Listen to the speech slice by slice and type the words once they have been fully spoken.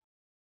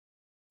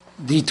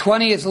The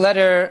 20th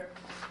letter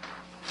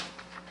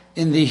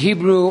in the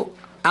Hebrew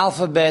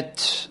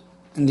alphabet,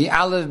 in the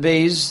Aleph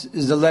Beis,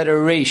 is the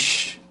letter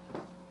Resh.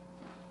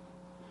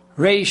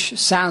 Resh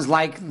sounds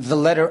like the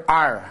letter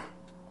R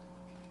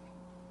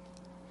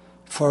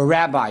for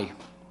rabbi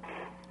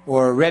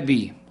or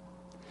Rebbe.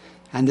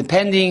 And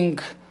depending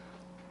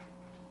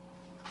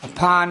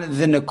upon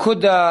the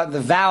Nakuda, the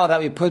vowel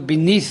that we put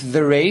beneath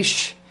the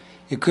Resh,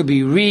 it could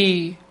be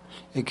Re,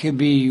 it could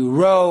be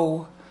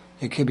Ro,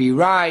 it could be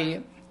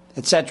Rai,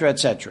 etc.,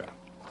 etc.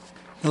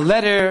 The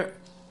letter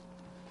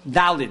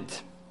Dalid.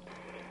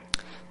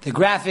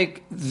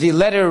 The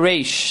letter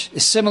Resh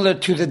is similar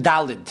to the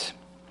Dalid.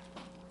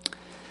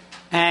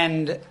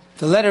 And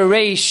the letter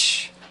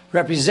Resh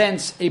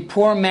represents a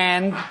poor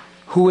man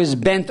who is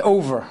bent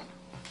over.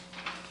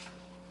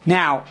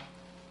 Now,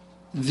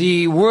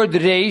 the word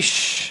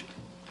Resh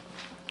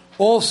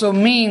also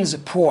means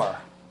poor.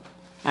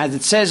 As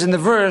it says in the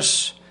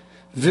verse,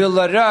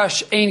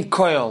 V'larash ein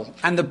koil,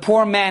 and the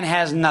poor man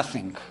has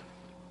nothing.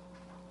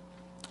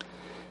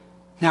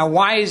 Now,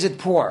 why is it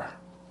poor?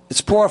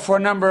 It's poor for a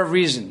number of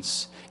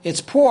reasons.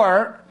 It's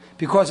poor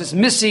because it's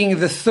missing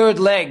the third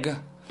leg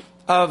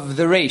of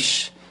the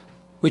Resh,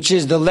 which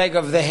is the leg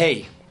of the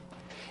Hay.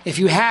 If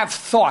you have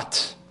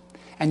thought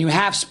and you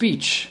have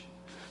speech,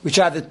 which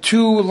are the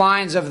two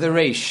lines of the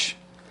Resh,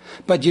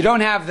 but you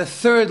don't have the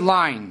third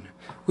line,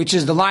 which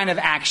is the line of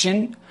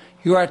action,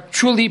 you are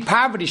truly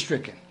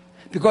poverty-stricken.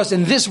 Because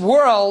in this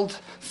world,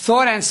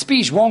 thought and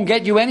speech won't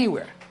get you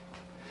anywhere.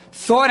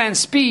 Thought and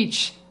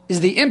speech is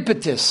the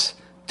impetus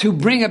to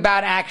bring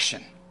about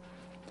action.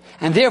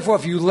 And therefore,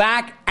 if you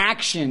lack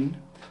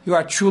action, you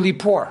are truly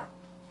poor.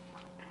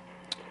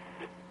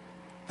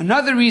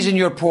 Another reason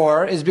you're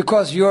poor is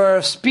because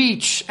your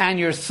speech and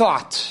your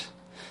thought,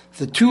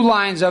 the two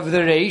lines of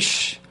the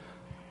Resh,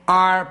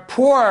 are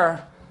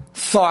poor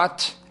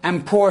thought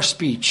and poor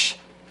speech.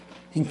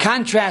 In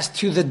contrast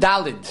to the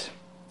Dalid,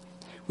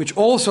 which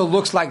also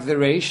looks like the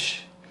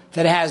Resh,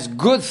 that has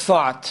good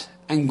thought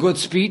and good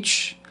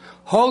speech,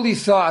 holy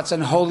thoughts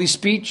and holy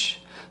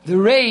speech, the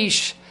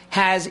Resh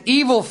has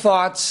evil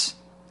thoughts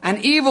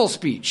and evil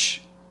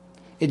speech.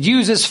 It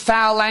uses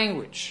foul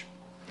language,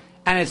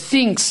 and it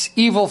thinks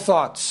evil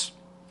thoughts.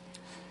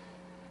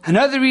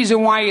 Another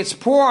reason why it's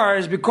poor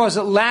is because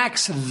it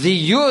lacks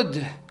the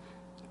Yud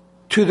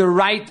to the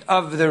right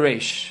of the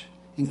Resh.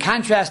 In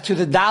contrast to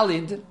the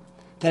Dalid,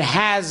 that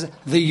has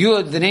the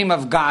Yud, the name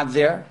of God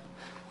there,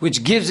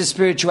 which gives it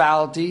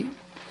spirituality,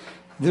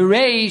 the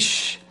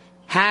Resh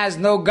has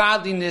no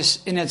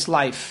godliness in its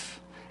life.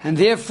 And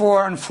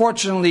therefore,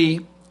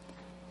 unfortunately,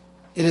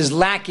 it is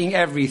lacking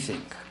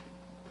everything.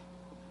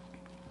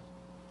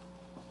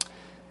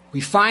 We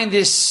find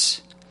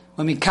this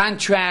when we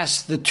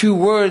contrast the two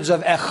words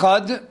of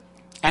Echad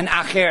and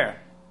Acher.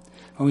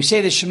 When we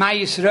say the Shema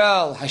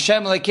Yisrael,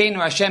 Hashem Elokeinu,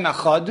 Hashem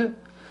Echad,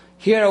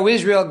 hear, O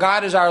Israel,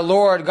 God is our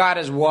Lord, God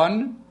is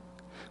one.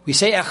 We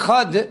say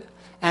Echad,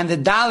 and the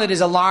Dalet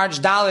is a large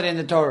Dalet in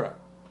the Torah.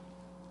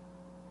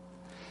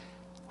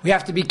 We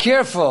have to be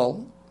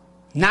careful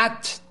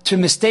not to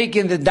mistake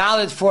the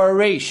Dalet for a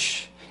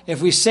Resh.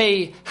 If we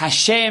say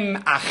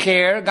Hashem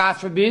Acher, God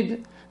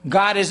forbid,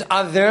 God is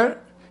other,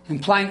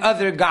 implying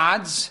other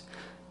gods,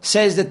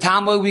 says the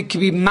Talmud, we can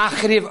be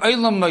Machriv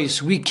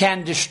Oilamos, we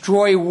can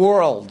destroy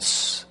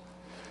worlds.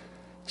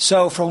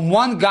 So from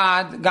one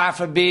God, God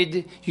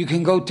forbid, you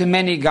can go to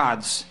many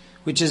gods,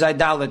 which is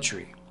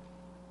idolatry.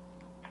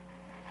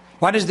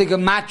 What is the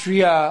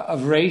gematria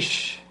of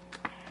Resh?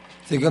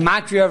 The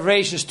gematria of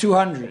Resh is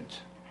 200.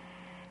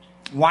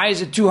 Why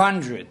is it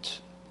 200?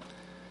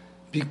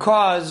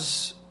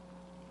 Because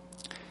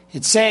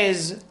it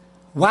says,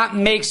 what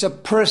makes a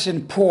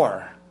person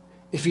poor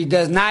if he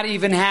does not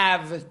even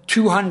have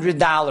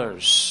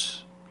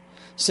 $200?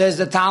 Says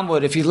the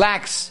Talmud, if he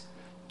lacks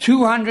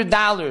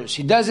 $200,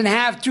 he doesn't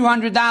have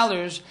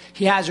 $200,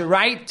 he has a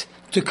right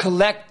to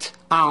collect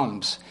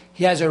alms.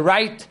 He has a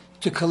right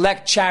to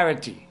collect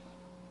charity.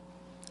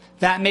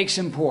 That makes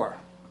him poor.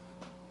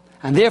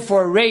 And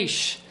therefore,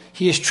 Resh,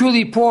 he is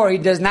truly poor. He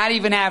does not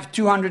even have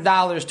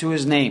 $200 to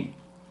his name.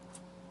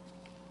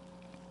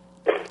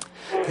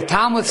 The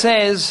Talmud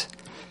says,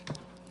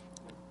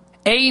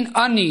 Ein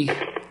ani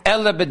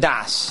ela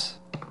bedas.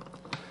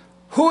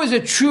 Who is a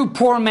true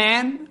poor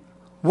man?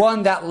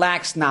 One that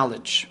lacks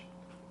knowledge.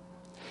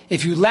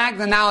 If you lack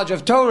the knowledge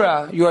of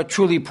Torah, you are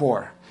truly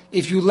poor.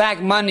 If you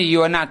lack money,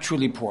 you are not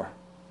truly poor.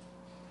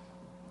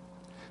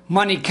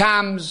 Money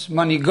comes,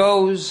 money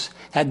goes.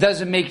 That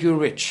doesn't make you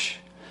rich.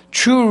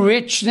 True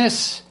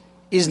richness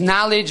is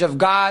knowledge of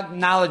God,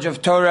 knowledge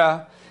of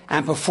Torah,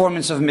 and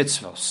performance of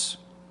mitzvos.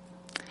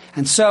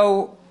 And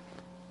so,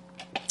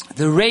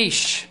 the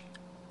Resh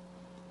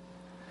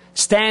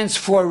stands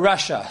for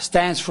Russia,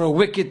 stands for a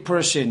wicked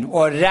person,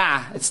 or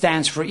Ra, it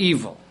stands for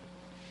evil.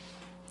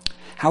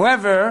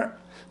 However,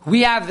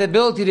 we have the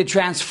ability to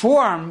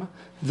transform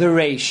the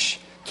Resh,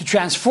 to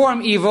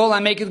transform evil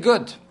and make it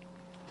good.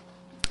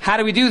 How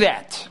do we do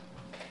that?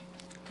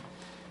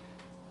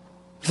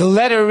 The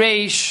letter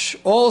Resh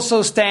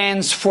also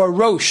stands for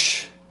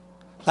Rosh.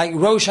 like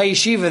Rosh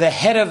HaYeshiva, the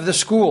head of the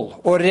school,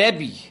 or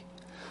Rebbe,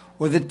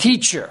 or the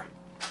teacher.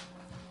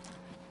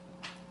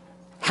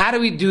 How do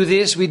we do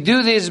this? We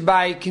do this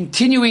by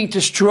continuing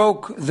to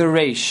stroke the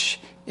Reish.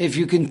 If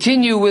you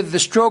continue with the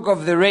stroke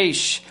of the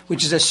Reish,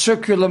 which is a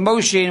circular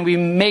motion, we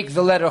make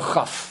the letter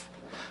Chaf.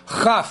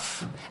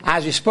 Chaf,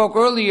 as we spoke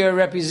earlier,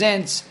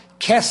 represents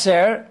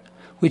Keser,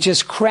 which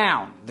is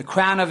crown, the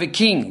crown of a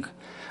king,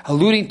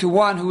 alluding to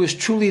one who is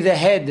truly the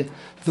head,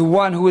 the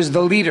one who is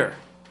the leader.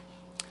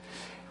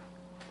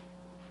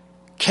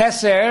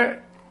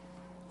 Keser,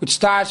 which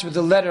starts with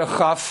the letter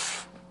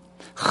Chaf.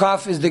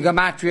 Chaf is the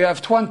gematria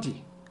of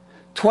 20.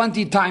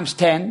 20 times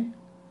 10.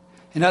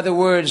 In other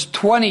words,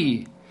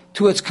 20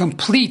 to its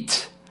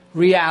complete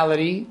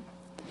reality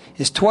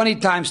is 20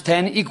 times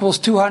 10 equals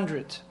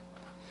 200.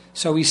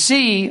 So we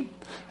see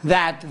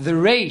that the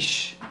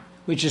Reish,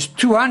 which is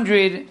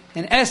 200,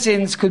 in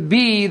essence could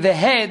be the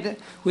head,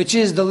 which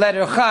is the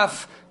letter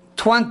Chaf,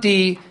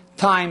 20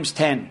 times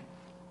 10.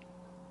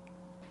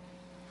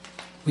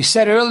 We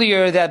said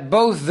earlier that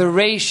both the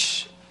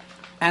Reish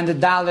and the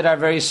Dalid are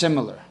very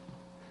similar.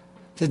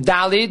 The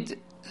Dalid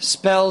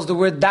spells the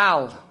word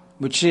Dal,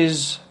 which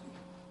is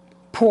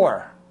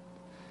poor.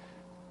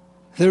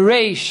 The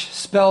Reish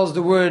spells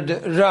the word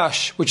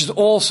Rosh, which is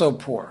also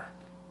poor.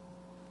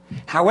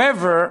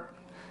 However,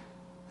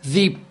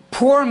 the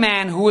poor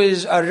man who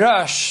is a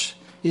Rosh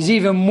is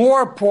even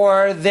more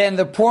poor than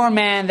the poor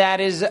man that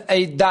is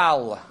a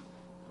Dal.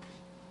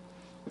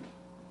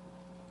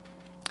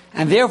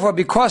 And therefore,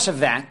 because of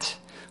that,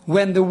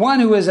 when the one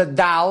who is a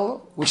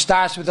Dal, which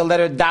starts with the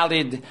letter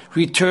Dalid,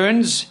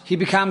 returns, he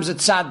becomes a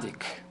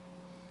Tzaddik.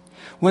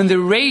 When the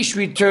Reish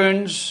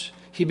returns,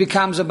 he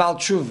becomes a Baal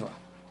Tshuva.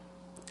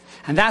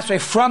 And that's why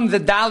from the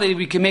Dalid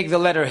we can make the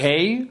letter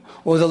Hey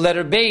or the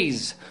letter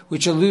Beis,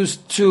 which alludes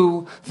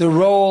to the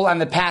role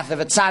and the path of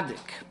a Tzaddik.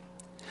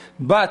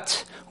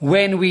 But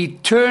when we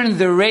turn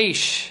the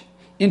Reish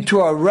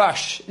into a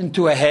Rosh,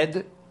 into a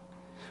head,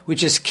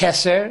 which is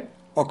Keser,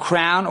 or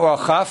crown, or a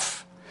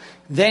Chaf,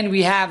 then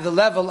we have the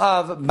level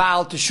of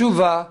Baal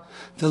Teshuvah,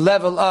 the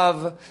level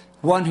of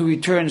one who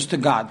returns to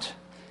God.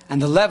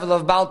 And the level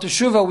of Baal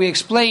Teshuvah, we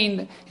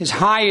explained, is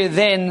higher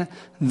than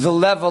the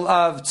level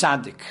of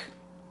Tzaddik.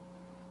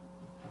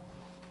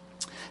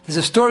 There's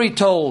a story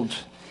told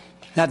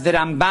that the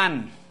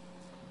Ramban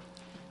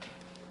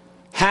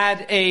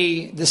had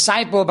a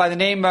disciple by the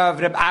name of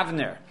Reb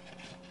Avner.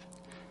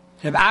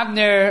 Reb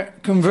Avner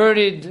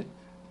converted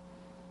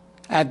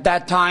at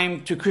that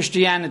time to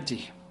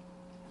Christianity.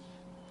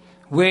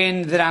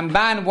 When the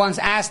Ramban once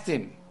asked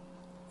him,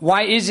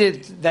 why is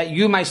it that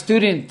you, my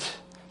student,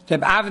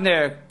 Reb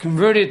Avner,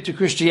 converted to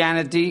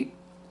Christianity?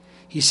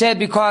 He said,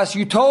 because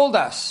you told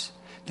us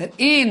that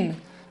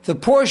in the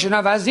portion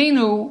of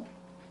Azinu,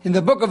 in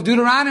the book of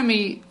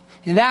Deuteronomy,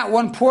 in that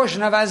one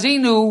portion of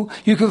Azinu,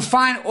 you can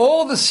find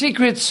all the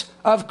secrets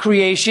of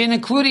creation,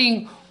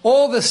 including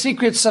all the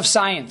secrets of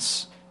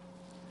science.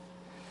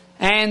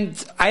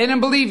 And I didn't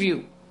believe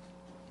you.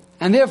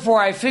 And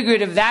therefore I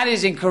figured if that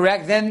is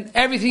incorrect, then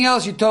everything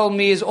else you told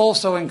me is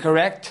also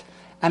incorrect.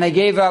 And I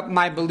gave up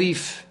my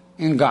belief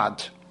in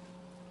God.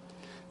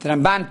 The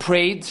Ramban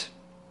prayed,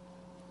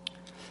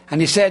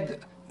 and he said,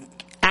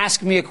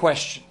 ask me a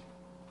question.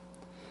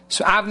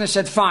 So Avner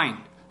said, fine.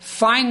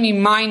 Find me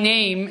my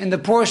name in the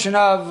portion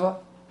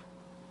of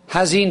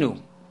Hazinu.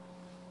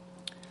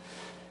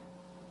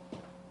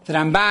 The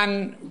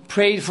Ramban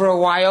prayed for a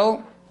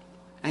while,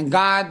 and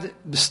God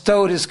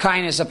bestowed His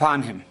kindness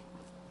upon him.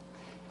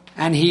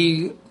 And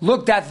he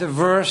looked at the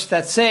verse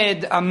that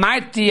said,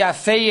 Amarti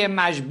afeyem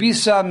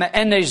ashbisa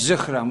me'enesh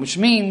zichram, which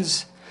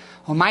means,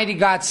 Almighty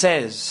God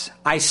says,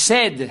 I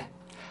said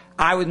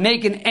I would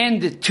make an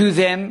end to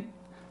them,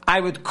 I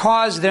would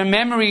cause their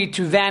memory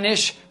to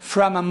vanish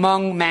from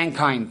among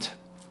mankind.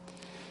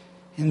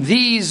 In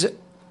these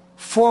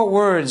four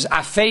words,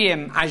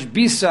 afeyem,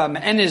 ashbisa,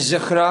 me'enesh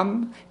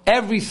zichram,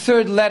 every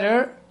third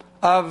letter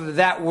of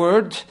that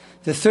word,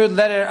 the third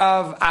letter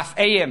of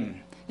afeyem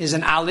is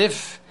an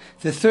aleph,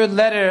 the third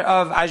letter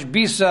of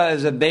ashbisa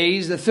is a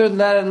beis, the third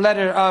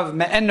letter of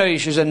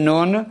me'enosh is a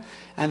nun,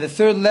 and the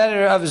third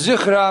letter of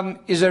zichram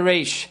is a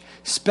reish,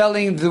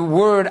 spelling the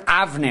word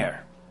Avner.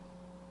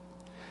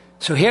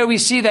 So here we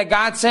see that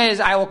God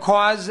says, I will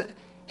cause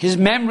his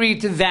memory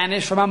to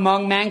vanish from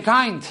among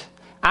mankind.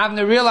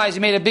 Avner realized he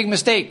made a big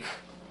mistake.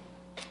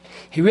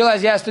 He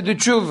realized he has to do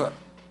tshuva.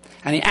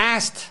 And he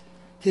asked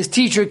his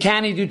teacher,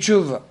 can he do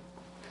tshuva?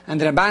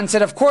 And the Ramban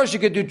said, of course you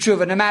could do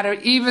tshuva. No matter,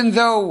 even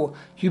though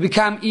you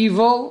become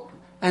evil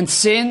and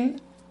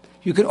sin,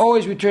 you can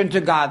always return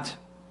to God.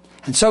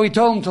 And so he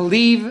told him to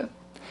leave.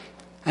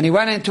 And he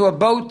went into a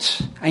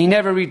boat and he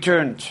never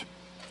returned.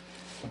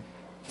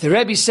 The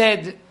Rebbe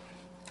said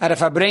at a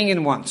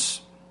Fabrengen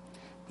once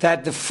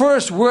that the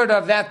first word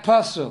of that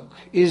pasuk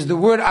is the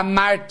word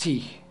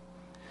Amarti.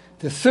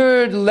 The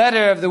third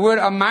letter of the word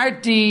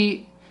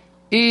Amarti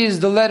is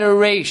the letter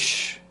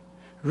Reish.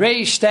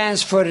 Reish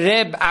stands for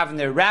Reb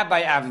Avner,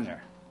 Rabbi Avner.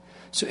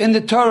 So in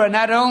the Torah,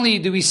 not only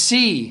do we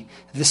see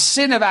the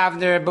sin of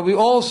Avner, but we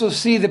also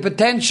see the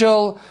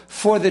potential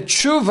for the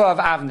tshuva of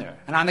Avner.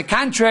 And on the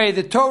contrary,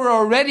 the Torah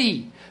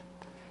already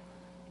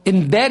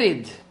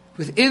embedded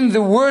within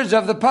the words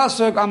of the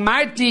pasuk,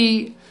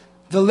 Amarti,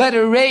 the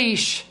letter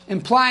Reish,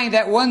 implying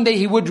that one day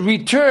he would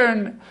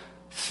return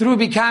through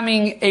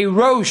becoming a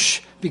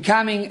Rosh,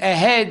 becoming a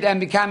head, and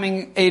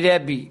becoming a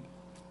Rebbe.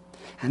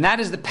 And that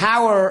is the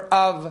power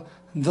of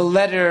the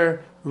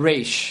letter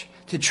Reish,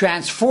 to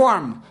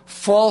transform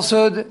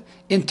falsehood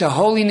into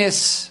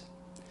holiness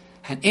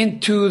and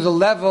into the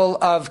level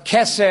of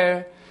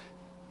Keser,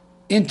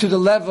 into the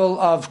level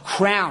of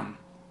crown,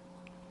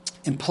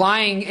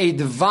 implying a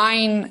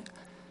divine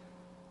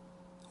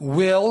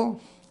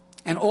will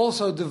and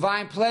also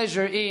divine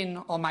pleasure in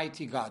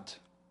Almighty God.